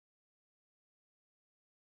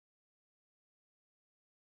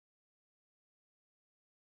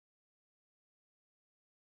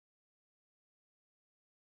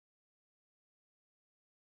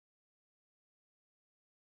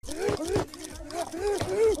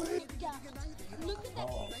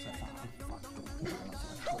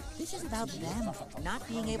about them not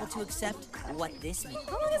being able to accept what this means.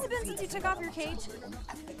 How long has it been since you took off your cage?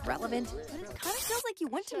 Relevant. Kind of feels like you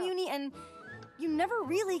went to Muni and you never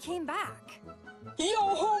really came back. Yo,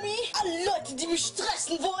 homie! Alle Leute, die mich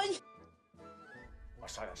stressen wollen!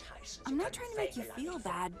 I'm not trying to make you feel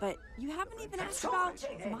bad, but you haven't even asked about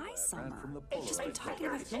my summer. You've just been talking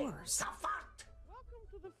about yours. Welcome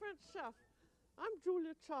to the French Chef. I'm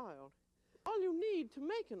Julia Child. All you need to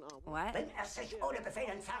make an omelet. What? Wenn sich ohne Befehl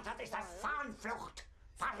entfernt hat, ist das Fahnenflucht.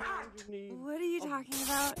 Verrat! What are you talking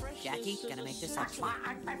about? Jackie, gonna make this up. Das war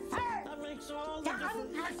ein Befehl! Der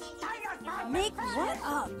Angriff steigert man! Make what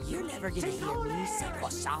up? You're never gonna hear me say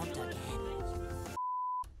croissant again.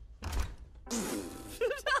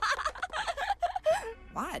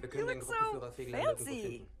 What? You look so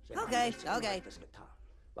fancy. Okay, okay.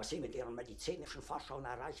 Was Sie mit Ihren medizinischen Forschungen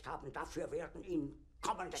erreicht haben, dafür werden Ihnen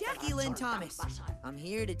kommende Jackie Lynn Thomas. I'm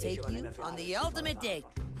here to take you on the ultimate date.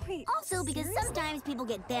 Wait, Also, because sometimes people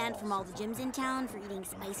get banned from all the gyms in town for eating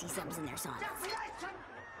spicy subs in their saunas.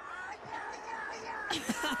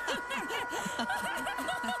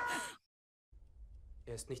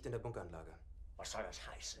 Ist nicht in der Bunkeranlage. Was soll das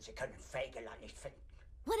heißen? Sie können Fegelein nicht finden.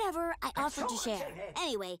 Whatever, I offered to share.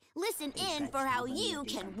 Anyway, listen in for how you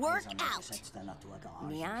can work out.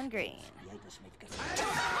 neon green.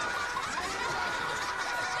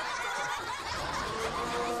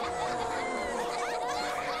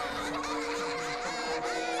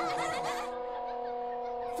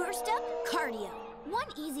 First up, cardio. One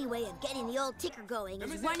easy way of getting the old ticker going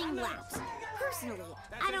is running laps. Personally,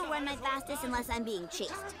 I don't run my fastest unless I'm being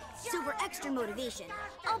chased. So for extra motivation,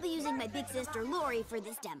 I'll be using my big sister Lori for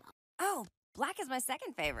this demo. Oh, black is my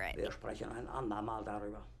second favorite. Wir sprechen ein andermal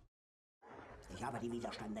darüber. Ich habe die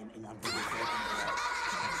Widerstände im Inneren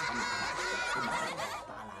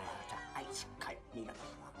eiskalt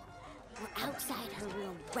niedergeschlagen. We're outside her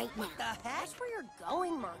room right now. That's where you're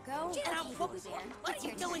going, Marco. Get out, folks. What are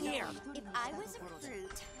you doing here? If I was a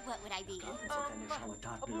fruit, what would I be?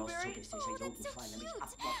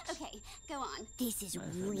 Okay, go on. This is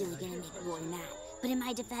really gonna make Lori mad. But in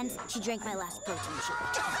my defense, she drank my last protein shake.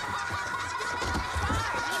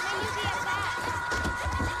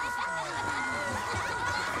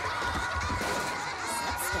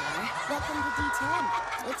 Star, welcome to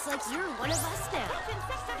D10. Looks like you're one of us now.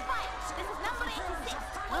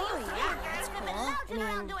 Oh yeah, that's cool. I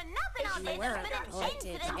mean, you weren't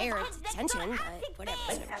going to merit attention, but whatever.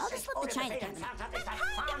 I'll just flip the China cabinet.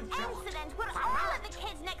 Incident where all of the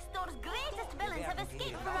kids next door's greatest villains have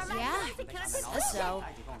escaped from a Yeah, so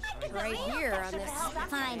right here on this.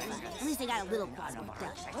 Fine, fine. At least I got a little quad work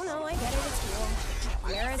done. Oh no, I get it, it's cool.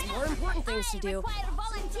 There is more important things to do. require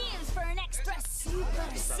volunteers for an extra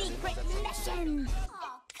super secret mission.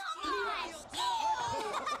 Oh, come on.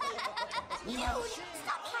 You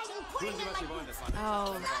stop hiding, putting in my...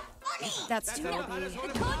 Oh, that's Toby.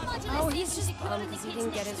 Oh, he's just bummed because he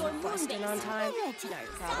didn't get his request in on time. Not your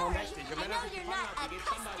problem. I know you're not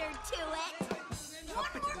accustomed to it.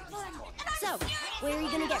 So, where are you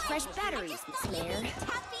gonna get fresh batteries, Miss Mayor? Have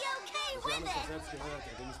to be okay with it.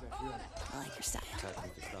 I like your style.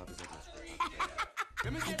 I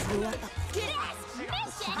grew up across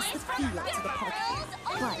the field to the park,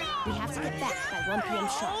 but we have to get back by 1 p.m.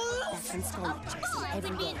 sharp. That's when school lectures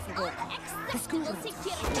every day for work. The school grounds are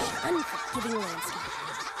an unforgiving landscape.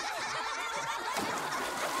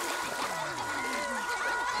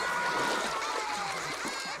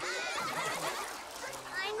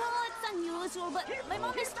 I know it's unusual, but my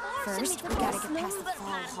mom is First, we gotta get past the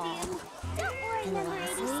fall hall. Don't worry, And number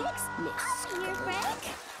lastly, 86. Miss I'll be your friend.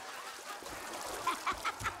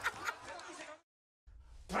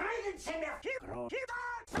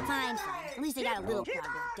 Fine, fine. At least I got a little quad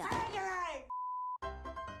work done.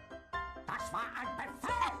 Das war ein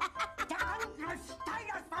Befehl! Der Angriff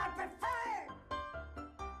Steigers war ein Befehl!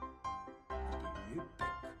 Die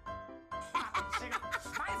Lübeck. Haben Sie noch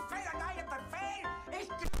Zweifel an einem Befehl?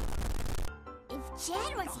 If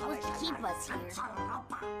Chad was supposed to keep us here...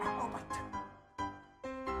 Europa erobert.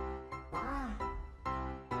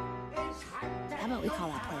 How about we call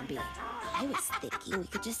that Plan B? I was thinking we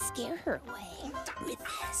could just scare her away with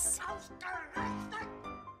this.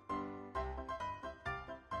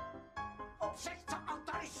 Ob sich zu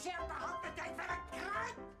autorisieren behauptet, ich wäre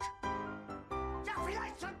krank! Ja,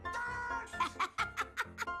 vielleicht schon tot!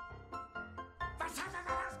 Was hat er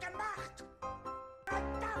daraus gemacht? Und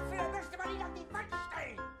dafür müsste man ihn an die Wand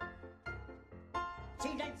stellen!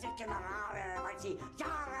 Sie nennen sich Generale, weil sie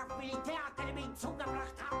Jahre auf Militärakademien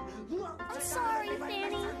zugebracht haben. I'm sorry,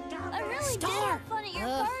 Fanny. I really did have fun at your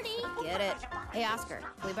party. Get it. Hey, Oscar,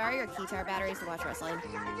 can we borrow your guitar batteries to watch wrestling?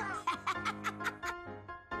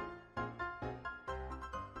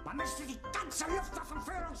 Musst du die ganze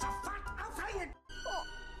Luftwaffenführung sofort aufhängen? Well,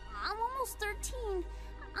 I'm almost 13.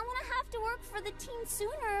 I'm gonna have to work for the team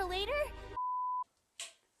sooner or later.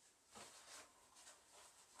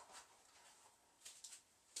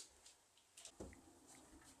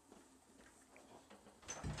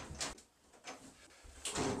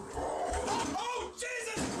 Oh,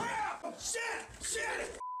 Jesus! Where?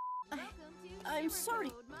 Shit! I'm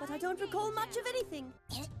sorry, but I don't recall much of anything.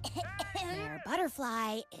 There,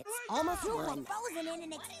 Butterfly. It's almost You were one. frozen in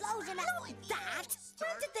an explosion. Not that!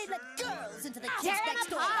 When did they let girls into the kids Tear next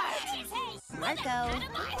them door? apart! Marco,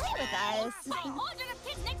 play with us. By order of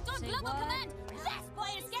Kids Next Door Global Command, this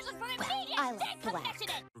boy is scheduled for immediate I like black.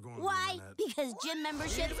 decommissioning. Why? Because gym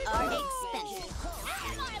memberships are expensive.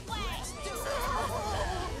 Out of my way!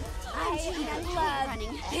 I love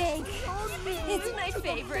running pink. It's my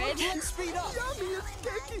favorite. Speed up. Yummiest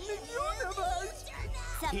cake in the universe.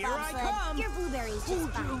 Except Here I bobsled, come. your blueberries just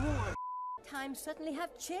fine. Times certainly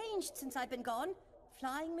have changed since I've been gone.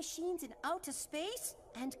 Flying machines in outer space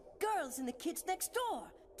and girls in the kids next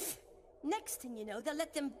door. Next thing you know, they'll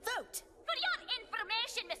let them vote. For your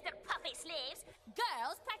information, Mr. Puffy Sleeves,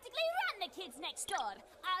 girls practically run the Kids Next Door.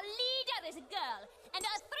 Our leader is a girl, and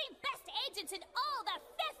our 3 best agents in all the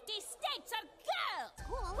 50 states are girls.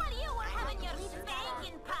 While you were having your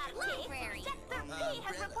banging party, Sector P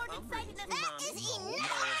has reported sighting the... That is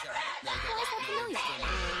enough!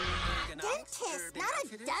 Dentist, not a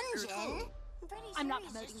dungeon. I'm not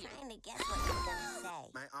promoting you. Trying to guess what you're gonna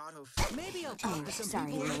say. My auto. Maybe I'll talk to some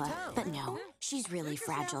Sorry, people in Lola, town. but no, she's really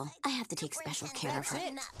fragile. I have to take special care of her.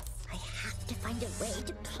 I have to find a way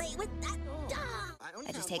to play with that dog.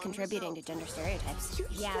 I just hate contributing to gender stereotypes.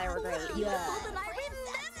 Yeah, they were great. Beautiful than I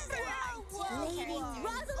remember. Lady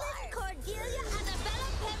Rosalind Cordelia Annabella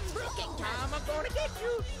Pembroke. I'm gonna get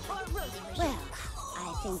you. Well,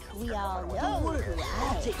 I think we all know who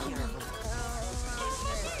I Take care of her.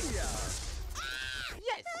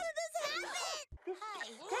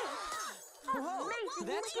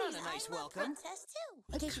 That's not a nice welcome.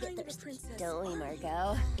 In case you get thirsty. Don't we,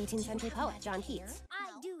 Margot? 18th century poet, John Keats.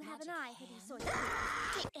 I do have an eye for these sorts of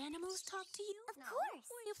things. Do animals talk to you? Of course.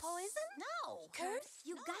 Were you poisoned? No. Curse?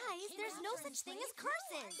 You guys, there's no such thing as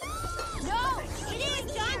curses. No! It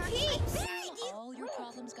is John Keats! All your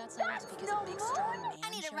problems got solved because a big strong man I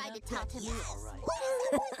need a showed ride to up? tell Timmy this.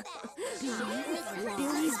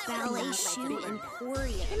 Billy's Ballet Shoe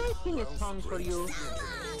Emporium. Can I sing a song for you?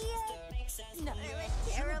 No, you're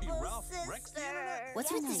a terrible sister.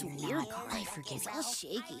 What's with this weird car? I forget. It's all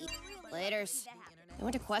shaky. Laters. I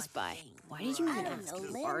went to Quest Buy. Why did you even ask?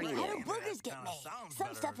 Already How knew. do boogers get made?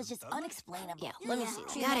 Some stuff is just unexplainable. Yeah, let me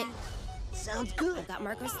see. Got it. Sounds good. I've got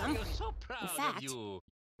Marco's thumb. In fact,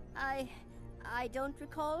 I don't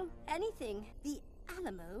recall anything. The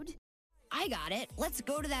Alamode. I got it. Let's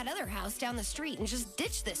go to that other house down the street and just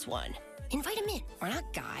ditch this one. Invite him in. We're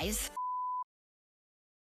not guys.